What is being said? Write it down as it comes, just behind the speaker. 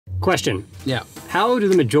Question. Yeah. How do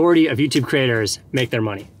the majority of YouTube creators make their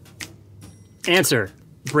money? Answer,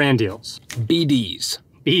 brand deals. BDs.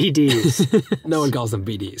 BDs. No one calls them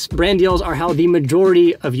BDs. Brand deals are how the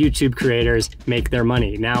majority of YouTube creators make their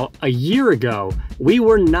money. Now, a year ago, we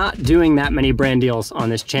were not doing that many brand deals on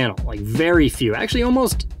this channel, like very few, actually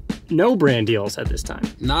almost no brand deals at this time.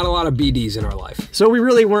 Not a lot of BDs in our life. So we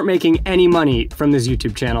really weren't making any money from this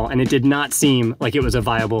YouTube channel, and it did not seem like it was a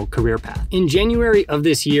viable career path. In January of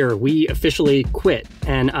this year, we officially quit,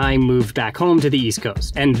 and I moved back home to the East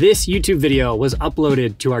Coast. And this YouTube video was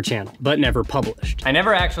uploaded to our channel, but never published. I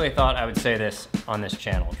never actually thought I would say this on this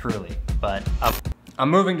channel, truly, but I'm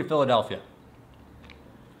moving to Philadelphia.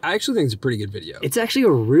 I actually think it's a pretty good video. It's actually a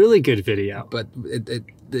really good video. But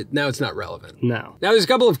now it's not relevant. No. Now there's a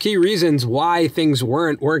couple of key reasons why things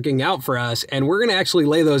weren't working out for us, and we're gonna actually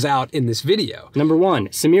lay those out in this video. Number one,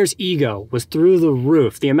 Samir's ego was through the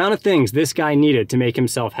roof. The amount of things this guy needed to make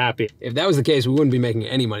himself happy. If that was the case, we wouldn't be making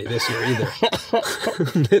any money this year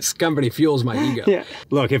either. This company fuels my ego. Yeah.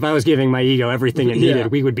 Look, if I was giving my ego everything it needed,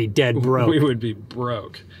 we would be dead broke. We would be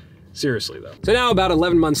broke. Seriously though. So now about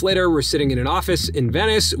 11 months later, we're sitting in an office in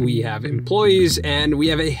Venice, we have employees, and we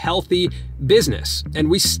have a healthy business. And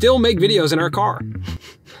we still make videos in our car.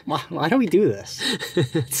 Why do we do this?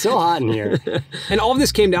 It's so hot in here. And all of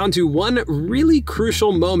this came down to one really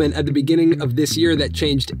crucial moment at the beginning of this year that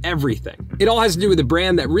changed everything. It all has to do with a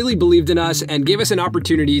brand that really believed in us and gave us an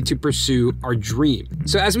opportunity to pursue our dream.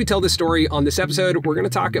 So as we tell this story on this episode, we're gonna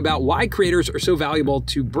talk about why creators are so valuable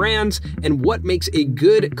to brands and what makes a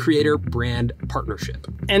good creator-brand partnership.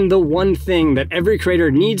 And the one thing that every creator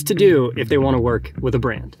needs to do if they want to work with a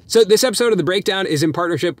brand. So this episode of The Breakdown is in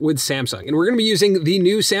partnership with Samsung, and we're gonna be using the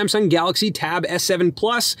new Samsung Galaxy Tab S7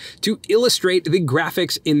 Plus to illustrate the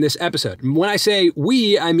graphics in this episode. When I say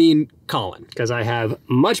we, I mean Colin. Because I have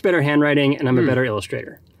much better handwriting and I'm a better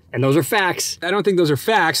illustrator. And those are facts. I don't think those are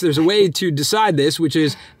facts. There's a way to decide this, which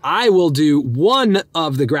is I will do one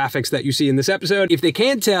of the graphics that you see in this episode. If they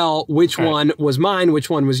can't tell which one was mine, which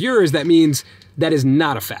one was yours, that means that is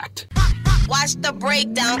not a fact. Watch the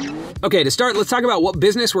breakdown. Okay, to start, let's talk about what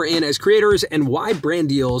business we're in as creators and why brand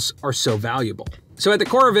deals are so valuable. So at the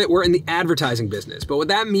core of it, we're in the advertising business, but what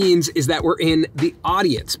that means is that we're in the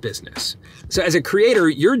audience business. So as a creator,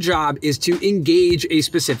 your job is to engage a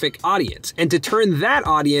specific audience and to turn that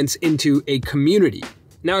audience into a community.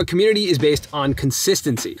 Now, a community is based on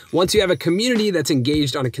consistency. Once you have a community that's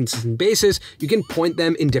engaged on a consistent basis, you can point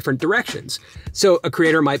them in different directions. So a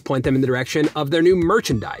creator might point them in the direction of their new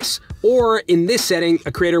merchandise, or in this setting,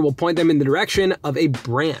 a creator will point them in the direction of a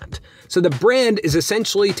brand. So the brand is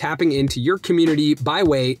essentially tapping into your community by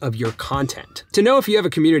way of your content. To know if you have a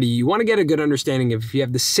community, you want to get a good understanding of if you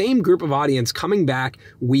have the same group of audience coming back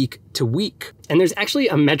week to week. And there's actually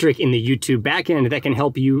a metric in the YouTube backend that can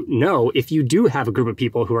help you know if you do have a group of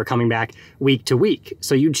people who are coming back week to week.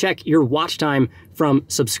 So you check your watch time from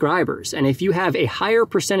subscribers. And if you have a higher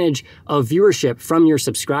percentage of viewership from your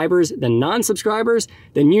subscribers than non-subscribers,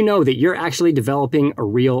 then you know that you're actually developing a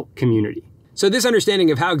real community. So this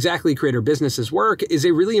understanding of how exactly creator businesses work is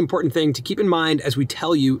a really important thing to keep in mind as we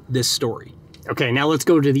tell you this story. Okay, now let's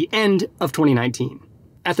go to the end of 2019.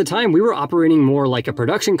 At the time, we were operating more like a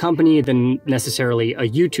production company than necessarily a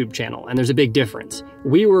YouTube channel, and there's a big difference.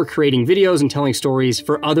 We were creating videos and telling stories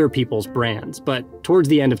for other people's brands, but towards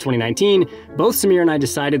the end of 2019, both Samir and I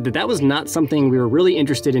decided that that was not something we were really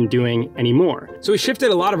interested in doing anymore. So we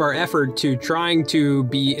shifted a lot of our effort to trying to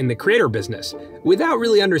be in the creator business without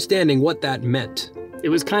really understanding what that meant. It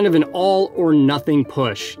was kind of an all or nothing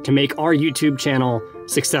push to make our YouTube channel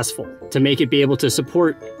successful, to make it be able to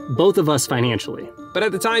support both of us financially. But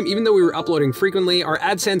at the time, even though we were uploading frequently, our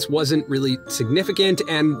AdSense wasn't really significant,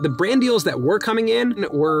 and the brand deals that were coming in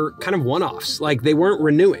were kind of one-offs, like they weren't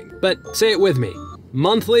renewing. But say it with me.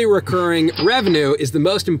 Monthly recurring revenue is the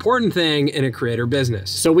most important thing in a creator business.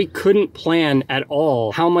 So we couldn't plan at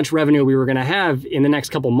all how much revenue we were gonna have in the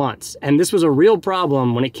next couple months. And this was a real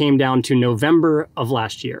problem when it came down to November of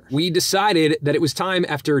last year. We decided that it was time,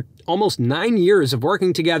 after almost 9 years of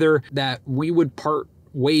working together, that we would part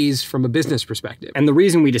ways from a business perspective. And the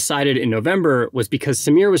reason we decided in November was because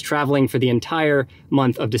Samir was traveling for the entire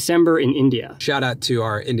month of December in India. Shout out to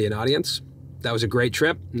our Indian audience. That was a great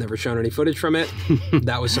trip. Never shown any footage from it.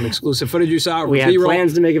 That was some exclusive footage you saw. We had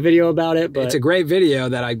plans to make a video about it, but it's a great video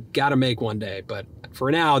that I gotta make one day, but for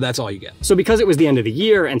now, that's all you get. So because it was the end of the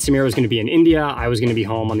year and Samir was gonna be in India, I was gonna be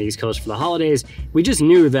home on the East Coast for the holidays, we just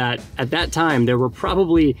knew that at that time, there were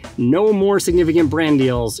probably no more significant brand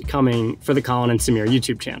deals coming for the Colin and Samir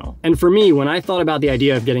YouTube channel. And for me, when I thought about the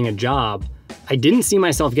idea of getting a job, I didn't see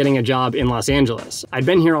myself getting a job in Los Angeles. I'd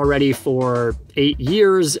been here already for 8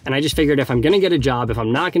 years, and I just figured if I'm gonna get a job, if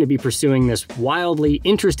I'm not gonna be pursuing this wildly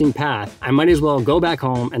interesting path, I might as well go back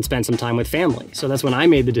home and spend some time with family. So that's when I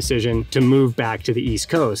made the decision to move back to the East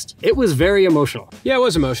Coast. It was very emotional. Yeah, it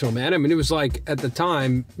was emotional, man. I mean, it was like, at the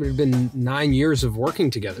time, it had been 9 years of working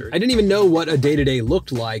together. I didn't even know what a day-to-day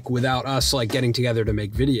looked like without us like getting together to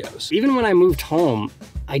make videos. Even when I moved home,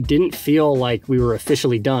 I didn't feel like we were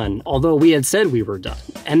officially done, although we had said we were done.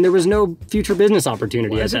 And there was no future business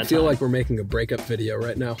opportunity at that time. Why does it feel like we're making a breakup video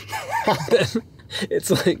right now?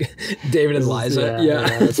 It's like David and Liza. Yeah.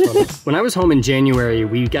 That's funny. When I was home in January,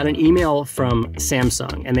 we got an email from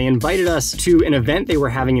Samsung, and they invited us to an event they were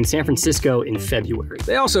having in San Francisco in February.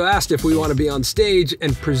 They also asked if we want to be on stage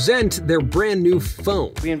and present their brand new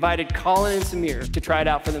phone. We invited Colin and Samir to try it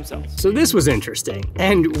out for themselves. So this was interesting.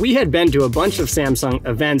 And we had been to a bunch of Samsung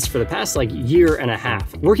events for the past year and a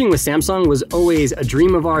half. Working with Samsung was always a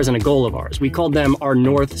dream of ours and a goal of ours. We called them our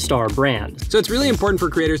North Star brand. So it's really important for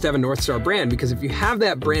creators to have a North Star brand, because if you have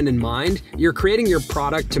that brand in mind, you're creating your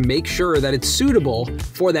product to make sure that it's suitable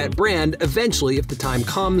for that brand eventually if the time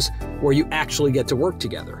comes where you actually get to work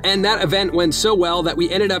together. And that event went so well that we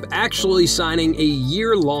ended up actually signing a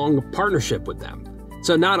year-long partnership with them.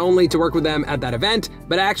 So not only to work with them at that event,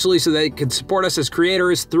 but actually so they could support us as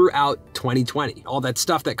creators throughout 2020. All that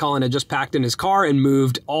stuff that Colin had just packed in his car and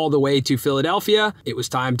moved all the way to Philadelphia, it was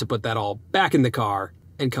time to put that all back in the car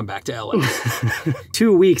and come back to LA.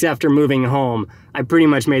 2 weeks after moving home, I pretty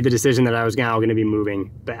much made the decision that I was now going to be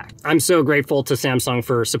moving back. I'm so grateful to Samsung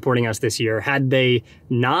for supporting us this year. Had they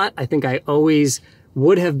not, I think I always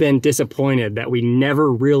would have been disappointed that we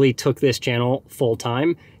never really took this channel full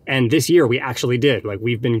time. And this year we actually did.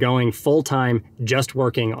 We've been going full time just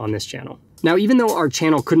working on this channel. Now, even though our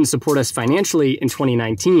channel couldn't support us financially in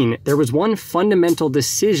 2019, there was one fundamental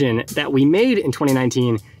decision that we made in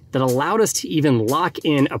 2019 that allowed us to even lock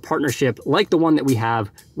in a partnership like the one that we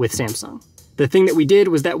have with Samsung. The thing that we did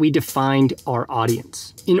was that we defined our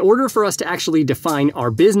audience. In order for us to actually define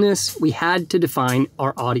our business, we had to define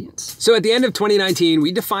our audience. So at the end of 2019,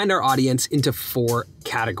 we defined our audience into 4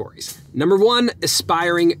 categories. Number 1,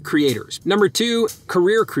 aspiring creators. Number 2,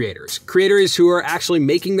 career creators. Creators who are actually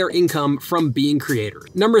making their income from being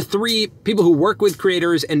creators. Number 3, people who work with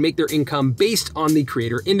creators and make their income based on the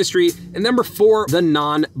creator industry. And number 4, the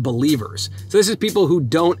non-believers. So this is people who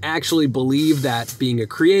don't actually believe that being a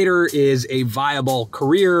creator is a viable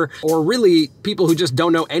career, or really people who just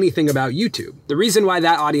don't know anything about YouTube. The reason why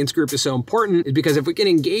that audience group is so important is because if we can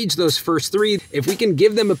engage those first 3, if we can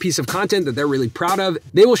give them a piece of content that they're really proud of,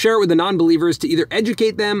 they will share it with the non-believers to either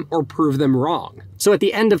educate them or prove them wrong. So at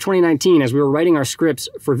the end of 2019, as we were writing our scripts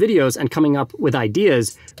for videos and coming up with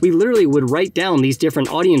ideas, we literally would write down these different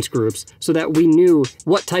audience groups so that we knew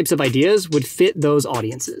what types of ideas would fit those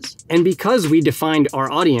audiences. And because we defined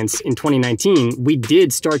our audience in 2019, we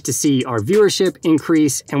did start to see our viewership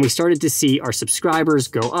increase, and we started to see our subscribers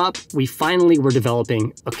go up. We finally were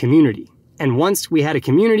developing a community. And once we had a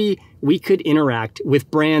community, we could interact with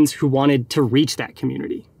brands who wanted to reach that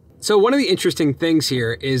community. So one of the interesting things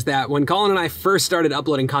here is that when Colin and I first started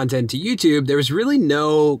uploading content to YouTube, there was really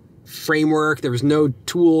no framework, there was no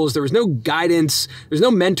tools, there was no guidance, there's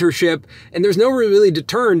no mentorship, and there's no really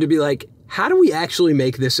turn to be like, how do we actually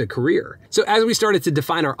make this a career? So as we started to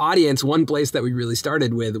define our audience, one place that we really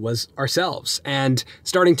started with was ourselves, and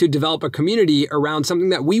starting to develop a community around something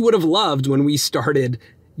that we would have loved when we started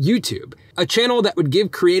YouTube. A channel that would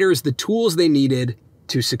give creators the tools they needed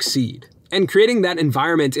to succeed. And creating that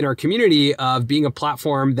environment in our community of being a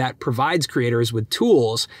platform that provides creators with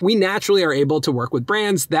tools, we naturally are able to work with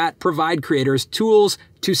brands that provide creators tools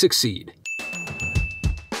to succeed.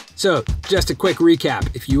 So just a quick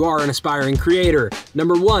recap. If you are an aspiring creator,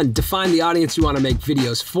 number 1, define the audience you want to make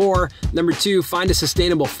videos for. Number 2, find a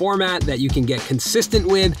sustainable format that you can get consistent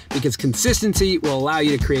with, because consistency will allow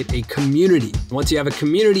you to create a community. Once you have a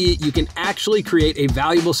community, you can actually create a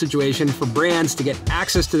valuable situation for brands to get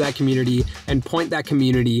access to that community and point that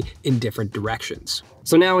community in different directions.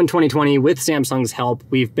 So now in 2020, with Samsung's help,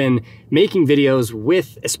 we've been making videos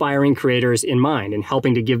with aspiring creators in mind and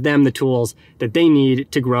helping to give them the tools that they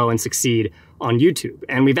need to grow and succeed on YouTube.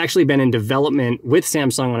 And we've actually been in development with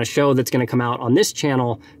Samsung on a show that's going to come out on this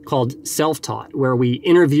channel called Self-Taught, where we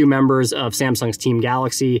interview members of Samsung's Team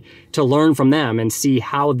Galaxy to learn from them and see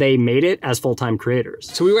how they made it as full-time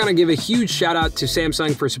creators. So we want to give a huge shout out to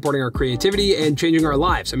Samsung for supporting our creativity and changing our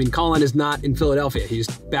lives. I mean, Colin is not in Philadelphia. He's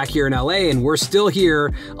back here in LA, and we're still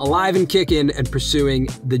here, alive and kicking and pursuing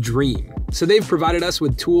the dream. So they've provided us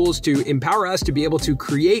with tools to empower us to be able to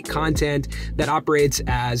create content that operates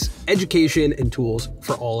as education and tools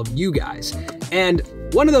for all of you guys. And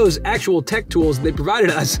one of those actual tech tools they provided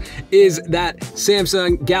us is that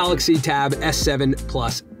Samsung Galaxy Tab S7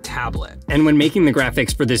 Plus tablet. And when making the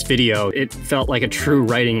graphics for this video, it felt like a true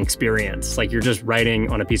writing experience, like you're just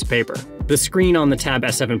writing on a piece of paper. The screen on the Tab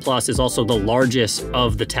S7 Plus is also the largest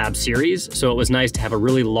of the Tab series, so it was nice to have a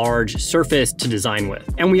really large surface to design with.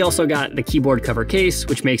 And we also got the keyboard cover case,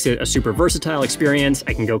 which makes it a super versatile experience.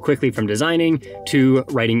 I can go quickly from designing to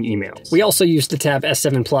writing emails. We also used the Tab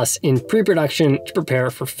S7 Plus in pre-production to prepare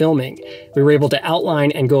for filming. We were able to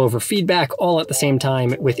outline and go over feedback all at the same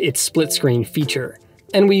time with its split screen feature.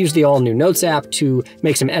 And we used the all-new Notes app to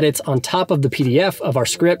make some edits on top of the PDF of our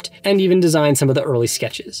script and even design some of the early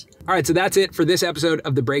sketches. All right, so that's it for this episode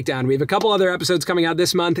of The Breakdown. We have a couple other episodes coming out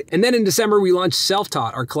this month. And then in December, we launch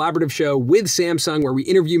Self-Taught, our collaborative show with Samsung, where we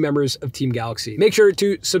interview members of Team Galaxy. Make sure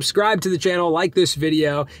to subscribe to the channel, like this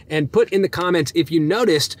video, and put in the comments if you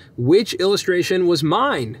noticed which illustration was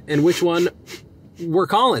mine and which one were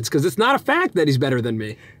Colin's, because it's not a fact that he's better than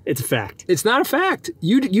me. It's a fact. It's not a fact.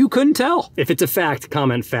 You couldn't tell. If it's a fact,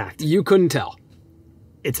 comment fact. You couldn't tell.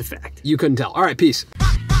 It's a fact. You couldn't tell. All right, peace.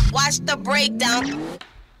 Watch the breakdown.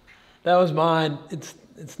 That was mine.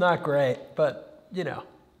 It's not great, but you know,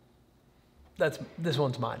 this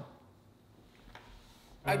one's mine.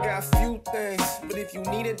 I got a few things, but if you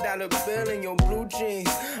need $1 bill in your blue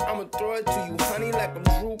jeans, I'ma throw it to you, honey, like I'm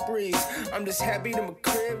Drew Brees. I'm just happy that my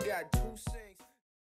crib got 2 cents.